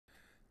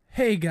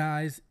Hey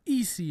guys,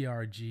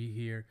 ECRG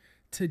here.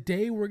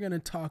 Today we're going to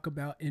talk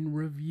about and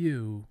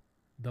review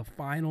the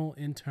final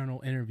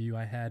internal interview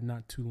I had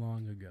not too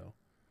long ago.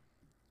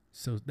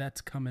 So that's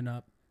coming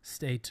up.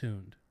 Stay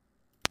tuned.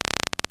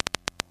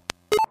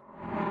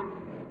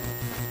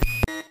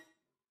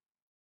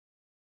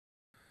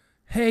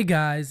 Hey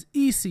guys,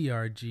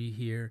 ECRG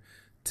here.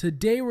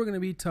 Today we're going to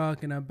be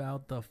talking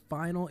about the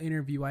final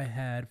interview I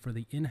had for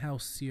the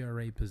in-house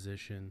CRA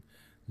position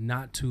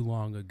not too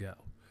long ago.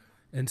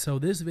 And so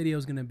this video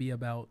is going to be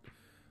about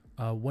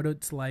what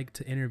it's like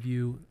to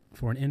interview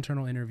for an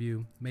internal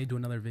interview. May do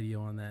another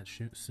video on that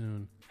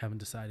soon. Haven't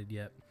decided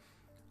yet.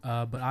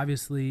 But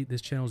obviously,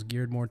 this channel is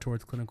geared more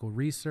towards clinical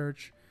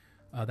research.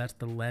 That's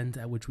the lens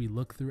at which we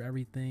look through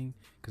everything,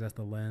 because that's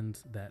the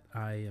lens that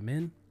I am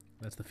in.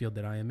 That's the field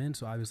that I am in.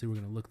 So obviously, we're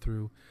going to look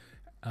through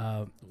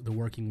the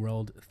working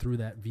world through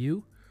that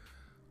view.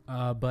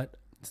 But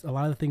a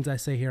lot of the things I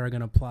say here are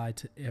going to apply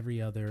to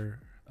every other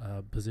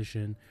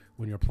position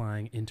when you're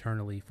applying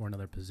internally for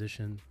another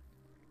position.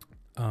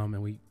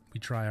 And we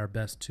try our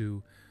best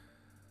to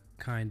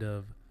kind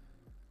of,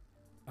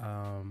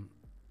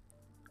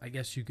 I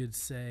guess you could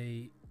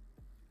say,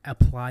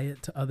 apply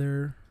it to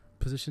other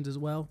positions as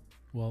well.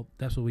 Well,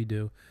 that's what we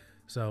do.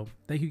 So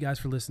thank you guys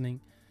for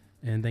listening,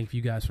 and thank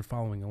you guys for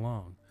following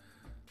along.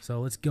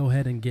 So let's go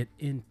ahead and get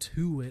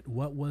into it.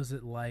 What was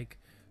it like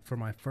for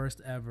my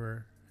first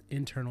ever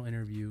internal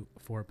interview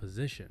for a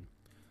position?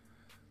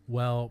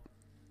 Well,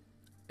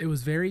 it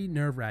was very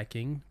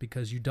nerve-wracking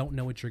because you don't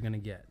know what you're going to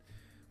get.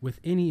 With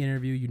any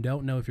interview, you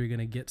don't know if you're going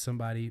to get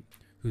somebody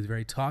who's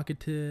very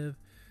talkative,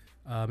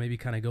 maybe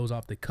kind of goes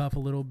off the cuff a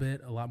little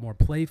bit, a lot more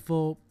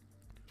playful,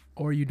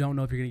 or you don't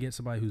know if you're going to get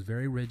somebody who's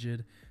very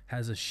rigid,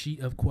 has a sheet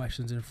of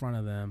questions in front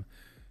of them,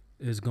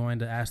 is going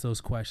to ask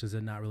those questions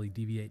and not really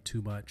deviate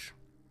too much.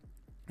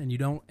 And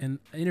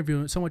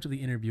interviewing, so much of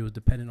the interview is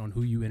dependent on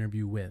who you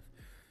interview with,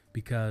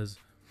 because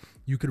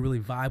you could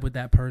really vibe with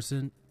that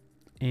person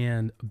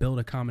and build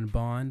a common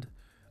bond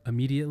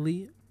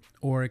immediately,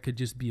 or it could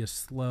just be a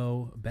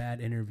slow, bad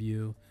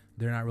interview.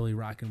 They're not really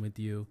rocking with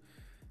you,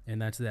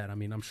 and that's that. I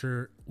mean, I'm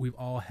sure we've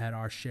all had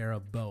our share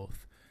of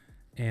both,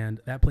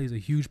 and that plays a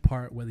huge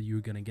part whether you're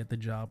going to get the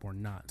job or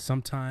not.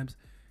 Sometimes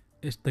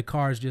the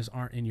cards just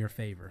aren't in your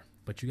favor,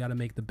 but you got to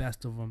make the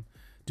best of them,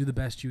 do the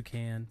best you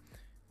can,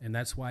 and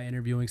that's why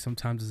interviewing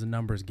sometimes is a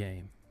numbers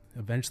game.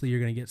 Eventually, you're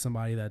going to get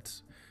somebody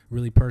that's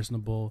really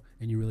personable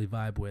and you really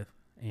vibe with,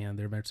 and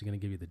they're eventually going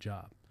to give you the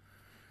job.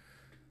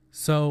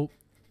 So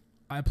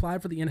I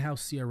applied for the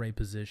in-house CRA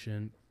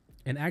position,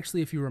 and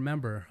actually, if you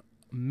remember,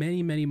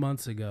 many, many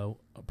months ago,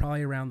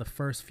 probably around the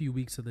first few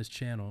weeks of this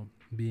channel,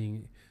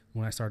 being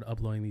when I started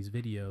uploading these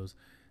videos,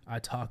 I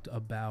talked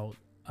about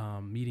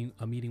a meeting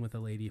with a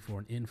lady for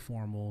an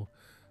informal,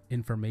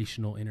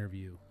 informational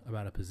interview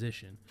about a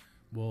position.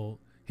 Well,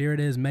 here it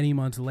is many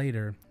months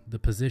later, the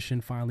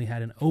position finally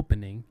had an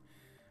opening,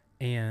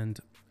 and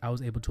I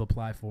was able to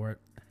apply for it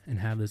and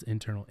have this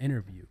internal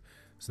interview.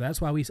 So that's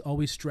why we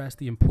always stress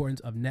the importance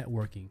of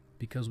networking,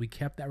 because we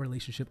kept that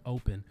relationship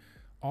open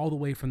all the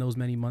way from those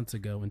many months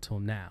ago until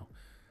now.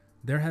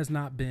 There has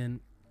not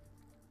been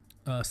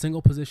a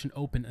single position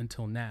open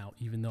until now,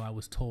 even though I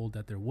was told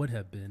that there would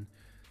have been.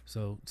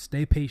 So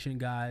stay patient,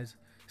 guys.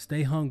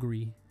 Stay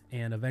hungry,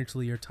 and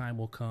eventually your time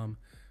will come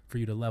for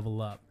you to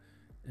level up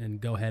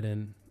and go ahead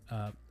and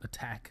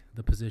attack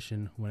the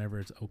position whenever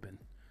it's open.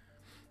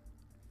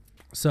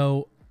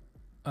 So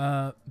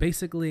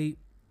basically,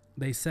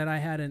 they said I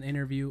had an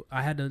interview.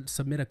 I had to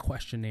submit a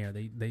questionnaire.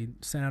 They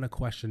sent out a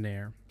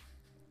questionnaire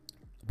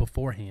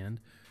beforehand,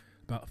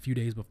 about a few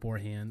days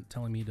beforehand,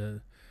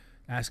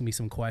 asking me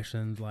some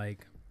questions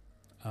like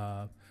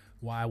why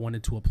I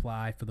wanted to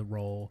apply for the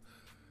role,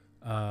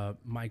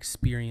 my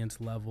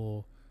experience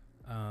level,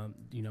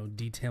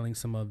 detailing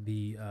some of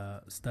the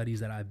studies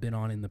that I've been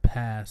on in the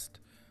past,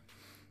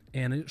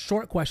 and a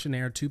short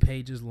questionnaire, 2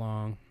 pages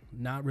long,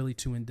 not really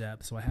too in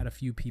depth. So I had a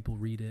few people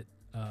read it,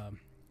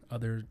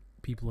 other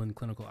people in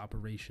clinical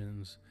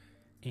operations,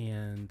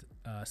 and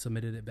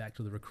submitted it back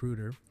to the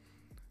recruiter.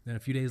 Then a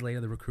few days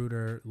later, the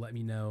recruiter let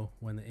me know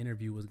when the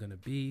interview was going to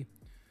be.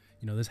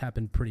 This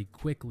happened pretty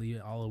quickly,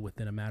 all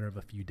within a matter of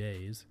a few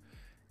days.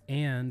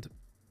 And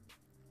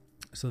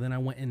so then I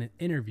went in and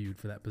interviewed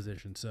for that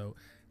position. So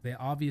they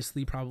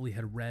obviously probably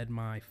had read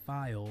my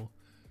file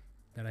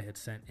that I had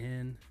sent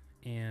in,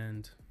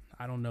 and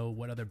I don't know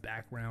what other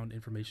background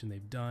information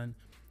they've done.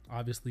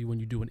 Obviously, when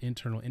you do an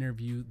internal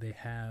interview, they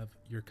have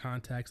your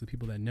contacts, the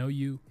people that know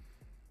you,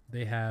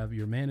 they have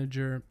your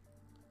manager,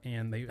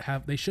 and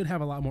they should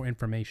have a lot more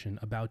information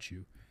about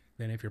you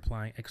than if you're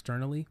applying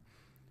externally.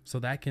 So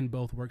that can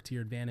both work to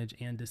your advantage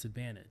and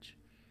disadvantage.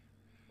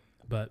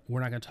 But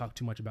we're not going to talk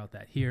too much about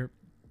that here.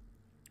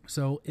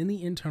 So in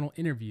the internal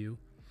interview,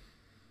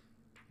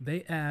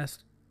 they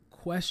asked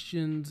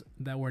questions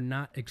that were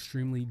not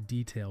extremely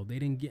detailed. They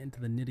didn't get into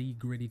the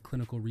nitty-gritty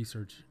clinical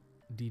research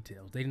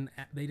details. They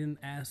didn't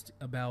ask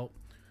about,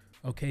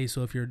 okay,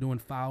 so if you're doing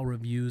file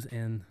reviews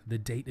and the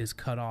date is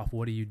cut off,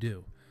 what do you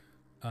do?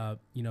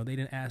 They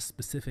didn't ask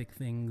specific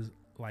things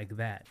like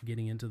that,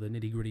 getting into the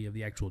nitty gritty of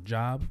the actual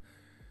job.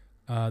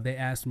 They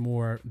asked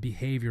more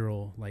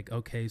behavioral, like,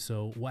 okay,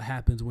 so what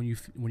happens when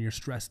you're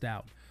stressed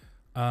out?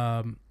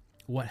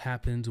 What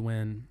happens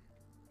when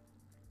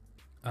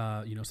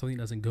something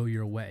doesn't go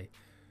your way?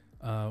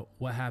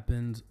 What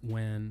happens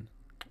when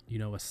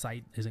a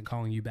site isn't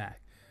calling you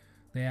back?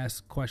 They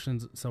ask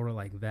questions sort of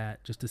like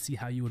that, just to see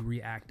how you would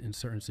react in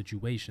certain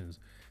situations,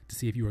 to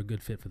see if you were a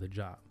good fit for the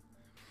job.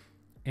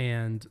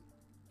 And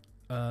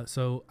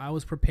so I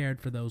was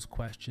prepared for those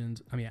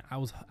questions. I mean, I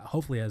was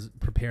hopefully as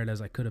prepared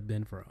as I could have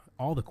been for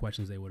all the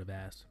questions they would have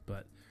asked.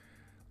 But,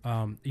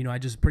 I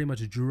just pretty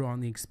much drew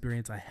on the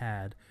experience I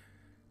had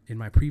in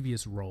my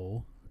previous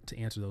role to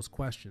answer those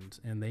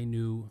questions. And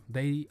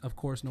they of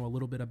course know a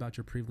little bit about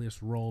your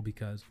previous role,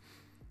 because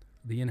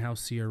the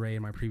in-house CRA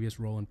and my previous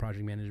role in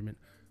project management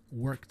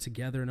work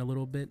together in a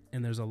little bit.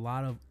 And there's a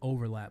lot of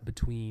overlap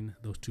between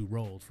those two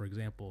roles. For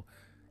example,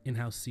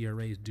 in-house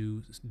CRAs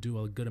do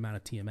a good amount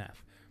of TMF.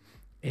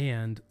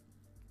 And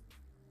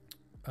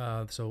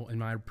so in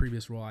my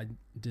previous role, I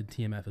did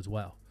TMF as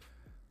well.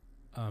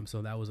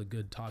 So that was a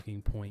good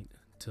talking point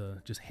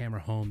to just hammer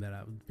home that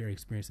I'm very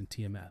experienced in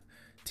TMF.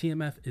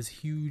 TMF is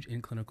huge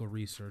in clinical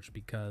research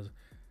because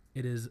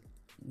it is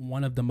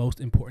one of the most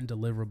important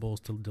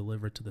deliverables to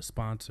deliver to the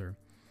sponsor.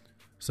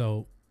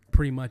 So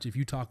pretty much if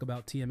you talk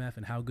about TMF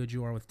and how good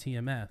you are with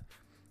TMF,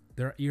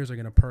 their ears are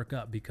going to perk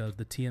up, because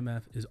the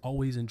TMF is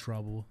always in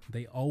trouble.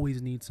 They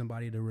always need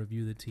somebody to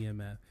review the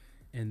TMF,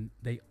 and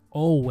they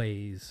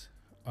always,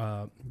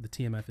 the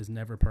TMF is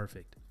never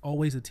perfect.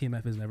 Always the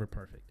TMF is never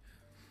perfect.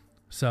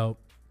 So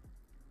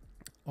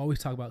always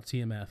talk about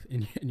TMF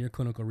in your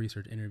clinical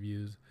research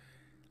interviews.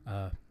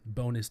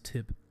 Bonus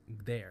tip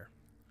there.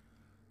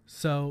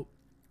 So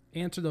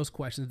answer those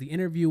questions. The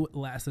interview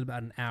lasted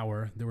about an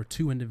hour. There were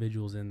two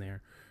individuals in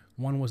there.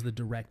 One was the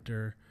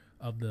director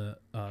of the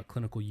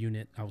clinical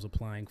unit I was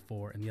applying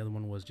for, and the other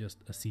one was just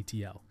a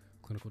CTL,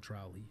 clinical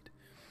trial lead.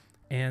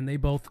 And they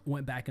both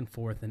went back and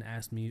forth and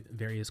asked me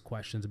various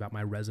questions about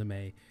my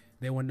resume.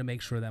 They wanted to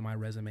make sure that my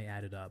resume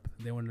added up.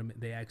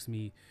 They asked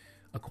me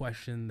a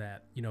question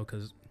that,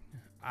 because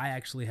I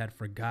actually had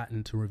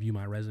forgotten to review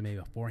my resume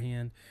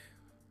beforehand,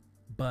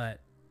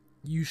 but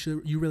you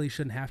really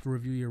shouldn't have to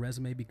review your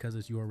resume because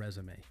it's your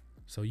resume.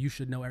 So you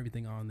should know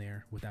everything on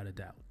there without a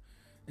doubt.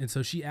 And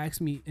so she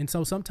asked me, and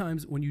so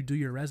sometimes when you do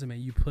your resume,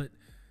 you put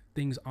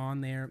things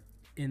on there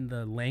in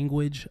the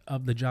language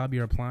of the job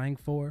you're applying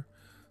for.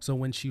 So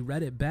when she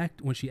read it back,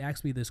 when she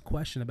asked me this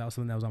question about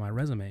something that was on my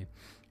resume,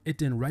 it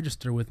didn't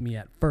register with me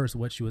at first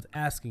what she was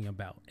asking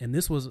about. And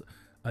this was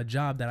a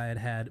job that I had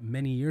had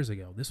many years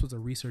ago. This was a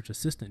research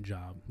assistant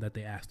job that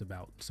they asked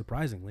about,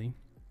 surprisingly,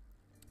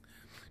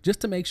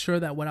 just to make sure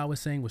that what I was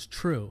saying was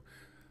true.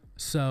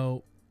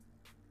 So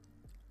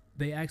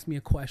they asked me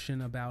a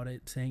question about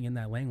it saying in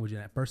that language,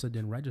 and at first it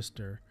didn't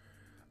register.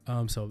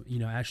 So,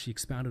 as she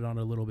expounded on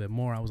it a little bit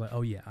more, I was like,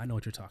 oh yeah, I know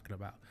what you're talking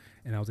about.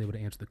 And I was able to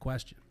answer the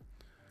question.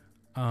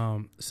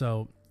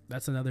 So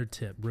that's another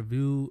tip.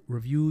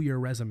 Review your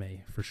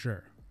resume for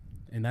sure.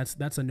 And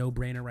that's a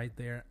no-brainer right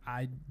there.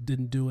 I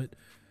didn't do it,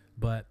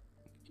 but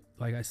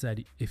like I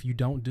said, if you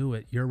don't do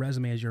it, your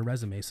resume is your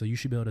resume. So you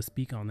should be able to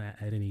speak on that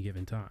at any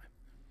given time.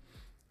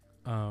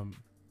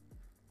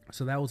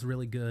 So that was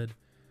really good.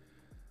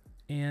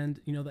 And,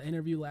 the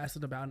interview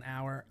lasted about an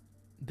hour.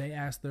 They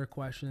asked their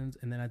questions,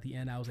 and then at the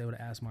end, I was able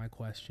to ask my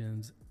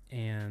questions,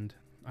 and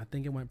I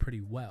think it went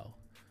pretty well.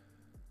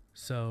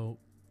 So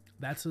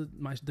that's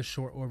the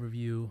short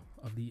overview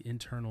of the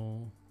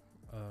internal,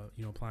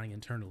 applying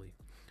internally.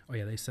 Oh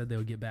yeah, they said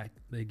they'd get back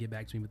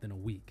to me within a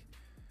week.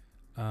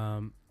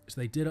 So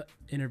they did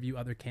interview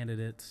other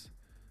candidates.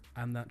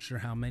 I'm not sure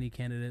how many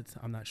candidates.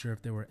 I'm not sure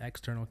if there were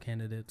external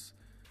candidates,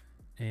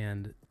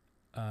 and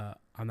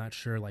I'm not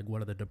sure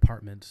what are the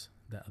departments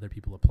that other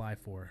people apply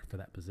for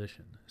that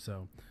position.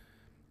 So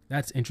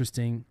that's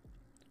interesting,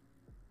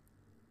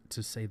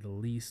 to say the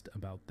least,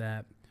 about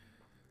that.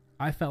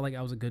 I felt like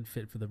I was a good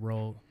fit for the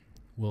role.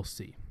 We'll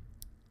see.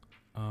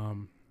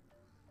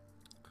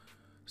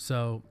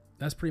 So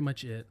that's pretty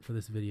much it for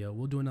this video.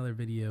 We'll do another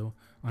video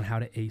on how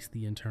to ace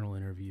the internal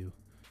interview,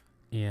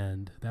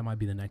 and that might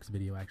be the next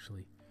video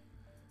actually.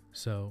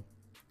 So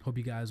hope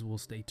you guys will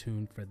stay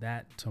tuned for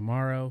that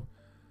tomorrow.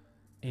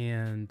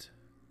 And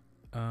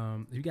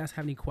if you guys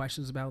have any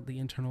questions about the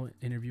internal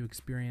interview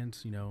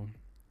experience,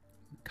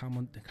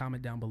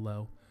 comment down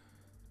below.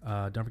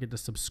 Don't forget to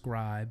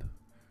subscribe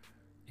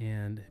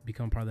and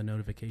become part of the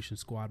notification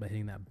squad by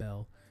hitting that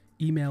bell.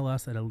 Email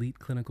us at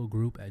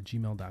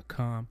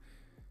eliteclinicalgroup@gmail.com.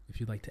 If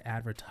you'd like to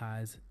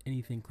advertise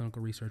anything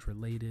clinical research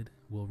related,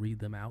 we'll read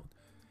them out,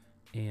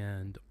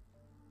 and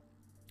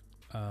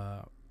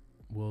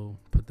we'll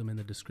put them in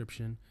the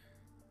description.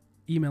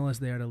 Email us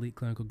there at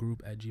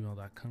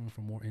eliteclinicalgroup@gmail.com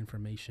for more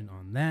information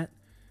on that.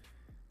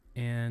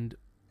 And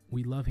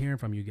we love hearing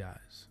from you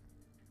guys.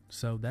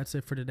 So that's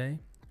it for today.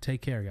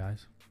 Take care,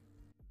 guys.